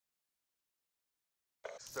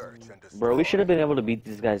Bro, we should have been able to beat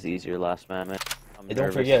these guys easier last man, man. Hey,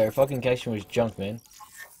 don't forget, our fucking connection was junk, man.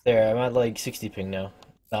 There, I'm at like 60 ping now.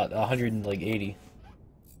 Not 180.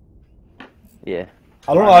 Yeah.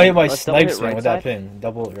 I don't know how I hit my Let's double hit snipes, man, right with side. that ping.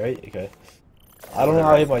 Double it, right? Okay. I don't know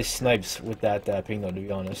how I hit my snipes with that ping, though, to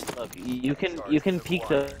be honest. Look, you can peek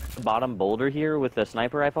the bottom boulder here with the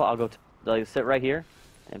sniper rifle. I'll go like sit right here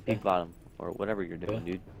and peek bottom or whatever you're doing,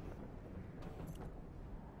 dude.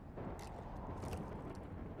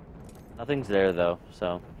 Nothing's there though,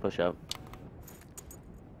 so push up.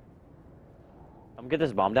 I'm get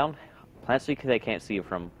this bomb down. Plant so they can't see you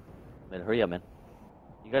from. Man, hurry up, man.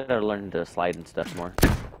 You gotta learn to slide and stuff more.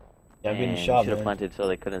 Yeah, I'm getting And shot, you should have man. planted so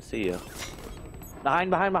they couldn't see you.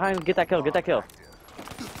 Behind! Get that kill! Get that kill!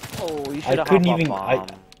 Oh, you should have couldn't hop even. bomb.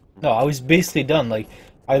 No, I was basically done. Like,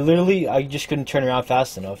 I just couldn't turn around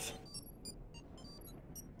fast enough.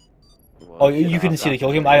 Well, Oh, you couldn't see the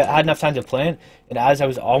kill cam. I had enough time to plant, and as I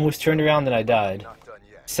was almost turned around, then I died.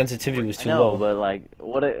 Sensitivity was too low. But like,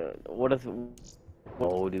 what if?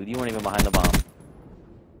 Oh, dude, you weren't even behind the bomb.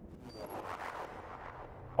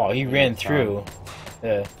 Oh, he ran through.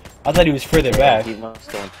 Yeah, I thought he was further back. He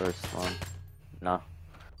must go in first. No,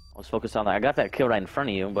 I was focused on that. I got that kill right in front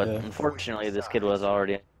of you, but unfortunately, this kid was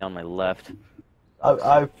already on my left.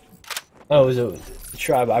 Oh, it was a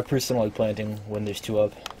tribe. I personally like planting when there's two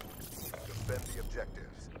up.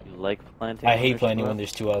 You like planting? I hate planting when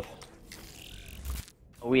there's two up.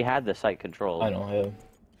 We had the site control. I know. Yeah.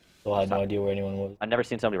 Still had no idea where anyone was. I've never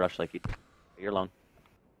seen somebody rush like you. You're alone.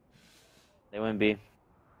 They went B.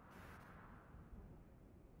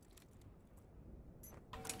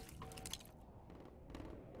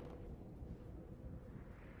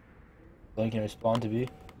 Like, can respond to B.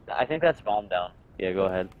 I think that's bomb down. Yeah, go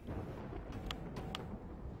ahead.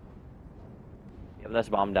 Yeah, that's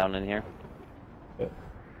bomb down in here. Yeah.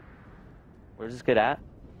 Where's this kid at?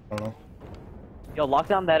 I don't know. Yo, lock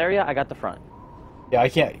down that area. I got the front. Yeah, I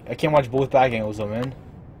can't watch both back angles though, man.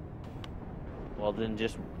 Well, then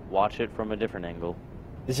just watch it from a different angle.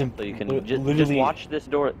 It's So you can literally just watch this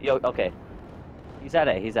door. Yo, okay. He's at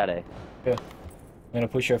A. He's at A. Yeah. I'm gonna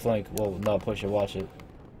push your flank. Well, not push it. Watch it.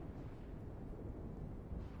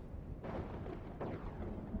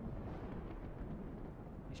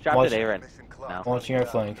 He's trapped at A right now. Watching our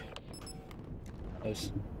flank.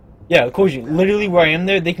 Nice. Yeah, Koji, literally where I am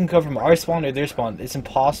there, they can come from our spawn or their spawn. It's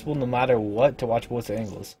impossible no matter what to watch both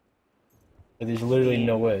angles. Like, there's literally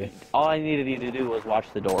no way. All I needed you to do was watch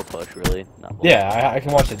the door push, really. Not both. Yeah, I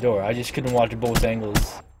can watch the door. I just couldn't watch both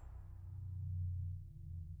angles.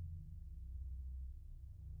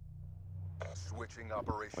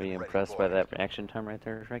 Were you impressed by that reaction time right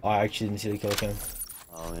there, Rick? Oh, I actually didn't see the kill cam.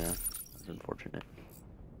 Oh, yeah. That's unfortunate.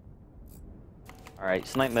 Alright,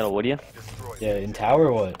 snipe middle, would you? Yeah, in tower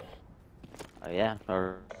or what? Yeah,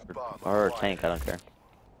 or tank, I don't care.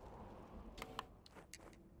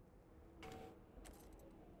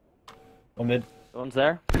 One mid. One's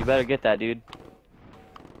there? You better get that, dude.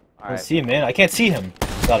 I don't see him, man. I can't see him.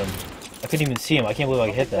 Got him. I couldn't even see him. I can't believe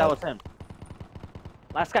I hit that. That was him.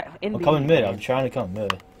 Last guy in I'm B. coming mid. I'm trying to come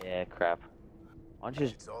mid. Yeah, crap. Why don't you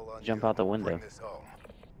just jump out the window?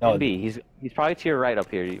 No, In B. He's probably to your right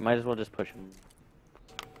up here. You might as well just push him.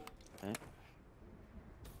 Okay.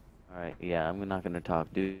 Alright, yeah, I'm not gonna talk.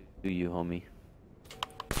 Do you, homie?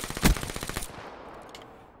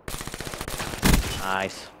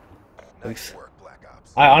 Nice. thanks.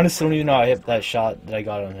 I honestly don't even know how I hit that shot that I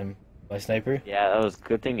got on him. My sniper. Yeah, that was a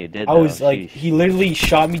good thing you did. I was though. like, Sheesh. he literally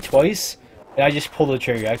shot me twice, and I just pulled the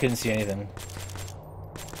trigger. I couldn't see anything.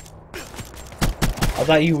 I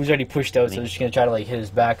thought he was already pushed out, so I was just gonna try to like hit his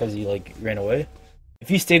back as he like ran away. If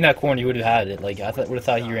he stayed in that corner, he would have had it. Like I would have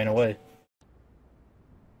thought he ran away.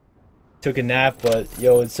 Took a nap, but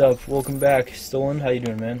yo, what's up? Welcome back, Stolen. How you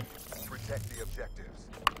doing, man?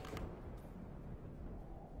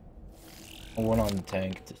 One on the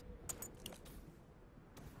tank.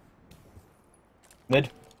 Mid.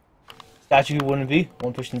 Statue one in B.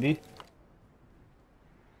 One pushing B.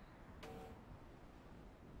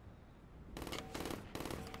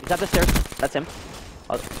 He's at the stairs. That's him.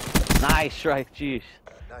 Oh, nice strike. Jeez.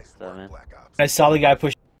 Nice work, man. Black Ops. I saw the guy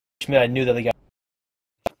push mid. I knew that the guy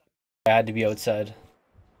had to be outside.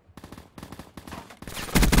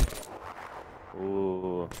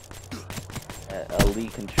 Ooh.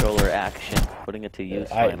 Elite controller action. Putting it to use.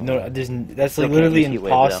 That's like Still literally can't use heat wave,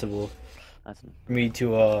 though. impossible That's, for me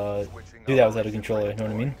to do that without a controller. You know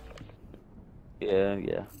what I mean?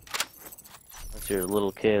 yeah. That's your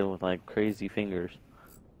little kid with like crazy fingers.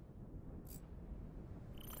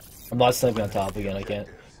 I'm not sniping on top again. I can't.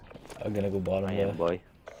 I'm gonna go bottom. I Yeah. am, boy.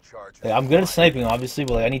 Like, I'm good at sniping, obviously,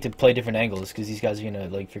 but like, I need to play different angles because these guys are gonna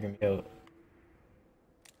like figure me out.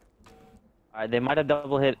 Alright, they might have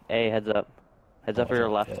double hit A. Heads up. Heads up for your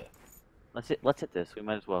left. Yeah. Let's hit this. We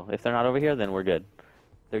might as well. If they're not over here, then we're good.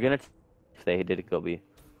 They're gonna. If they did it, go B.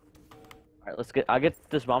 Alright, let's get. I'll get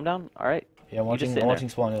this bomb down. Alright. Yeah, I'm watching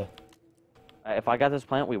spawn. Yeah. Alright, if I got this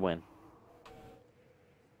plant, we win.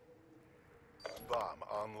 Bomb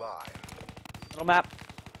online. Little map.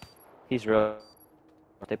 He's real.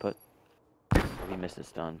 What they put? Oh, he missed his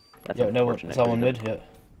stun. That's unfortunate. It's all one mid. Yeah.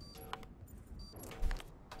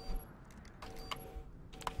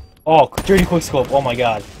 Oh, dirty quick scope. Oh my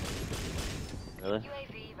god. Really?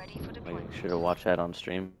 I should have watched that on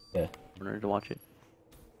stream. Yeah. I wanted to watch it.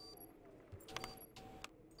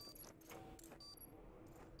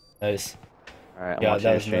 Nice. Alright, I'm Yeah, watching that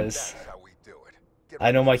your was stream. nice. That's how we do it.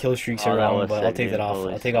 I know my kill streaks Oh, are that wrong, was but I'll sick, take dude. that off.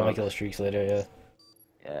 Holy I'll take off my smokes. kill streaks later. Yeah.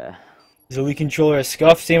 Yeah. The Elite controller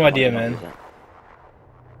scuff. Same idea, man.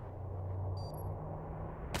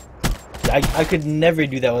 I could never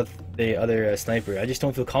do that with the other sniper. I just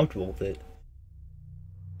don't feel comfortable with it.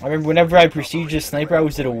 I remember whenever I prestiged a sniper, I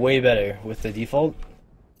always did it way better with the default,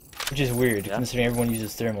 which is weird considering everyone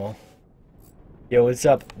uses thermal. Yo, what's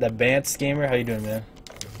up? That Bance gamer, how you doing, man?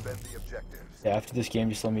 Defend the objectives. Yeah, after this game,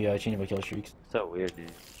 just let me change my kill streaks. So weird,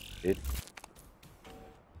 dude.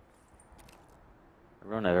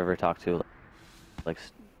 Everyone I've ever talked to, like,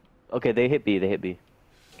 okay, they hit B. They hit B.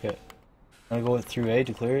 Okay, I'm gonna go through A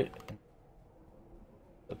to clear it.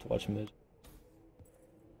 Have to watch mid.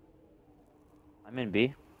 I'm in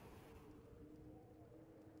B.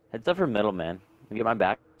 Heads up for middle, man. You get my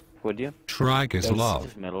back, would you? Shrike is Yes. love.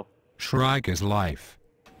 Just middle. Shrike is life.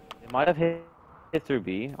 They might have hit through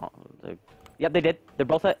B. Oh, yep, they did. They're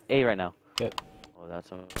both at A right now. Okay. Oh,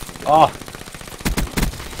 that's a... Oh,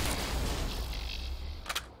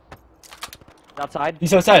 Outside?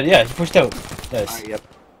 he's outside. Yeah, he pushed out. Nice. Alright, yep.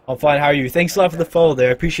 I'm fine. How are you? Thanks a lot for the follow there.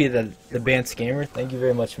 I appreciate that, the Bance gamer. Thank you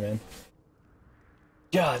very much, man.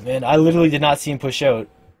 God, man, I literally did not see him push out.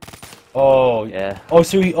 Oh, Yeah. Oh,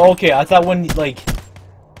 so he okay? I thought when he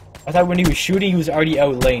was shooting, he was already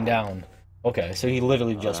out laying down. Okay, so he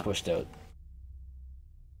literally just pushed out.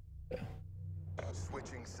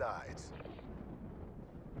 Switching sides.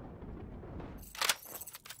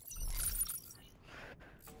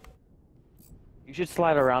 You should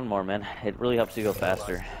slide around more, man. It really helps you go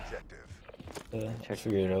faster. Objective. Check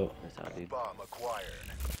figure it out. That's how, dude. Bomb acquired.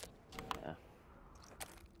 Yeah.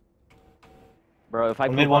 Bro, if I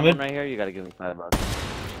One put mid, one one mid. right here, you gotta give me $5.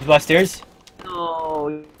 He's by stairs.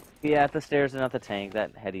 No. Yeah, at the stairs and at the tank.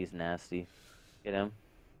 That heady's nasty. Get him.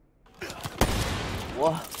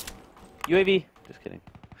 Whoa. UAV. Just kidding.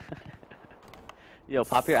 Yo,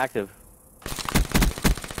 pop your active.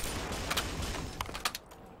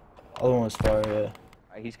 Other one was far. Yeah.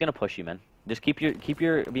 Alright, he's gonna push you, man. Just keep your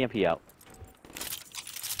BMP out.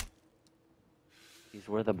 He's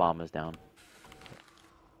where the bomb is down.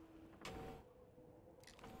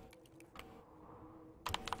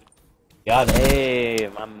 Got him. Hey,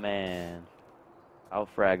 my man.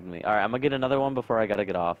 Outfragged me. Alright, I'm gonna get another one before I gotta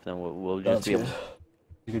get off. Then we'll just That's be able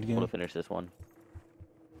good game. to finish this one.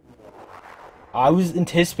 I was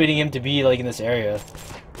anticipating him to be like in this area.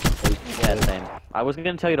 Yeah, same. I was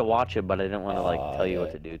gonna tell you to watch it, but I didn't want to like tell you what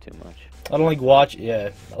yeah. to do too much. I don't like watch.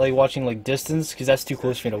 Yeah, I like watching like distance because that's too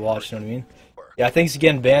close for me to watch. You know what I mean? Yeah. Thanks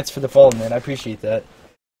again, Vance, for the follow, man. I appreciate that.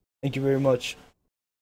 Thank you very much.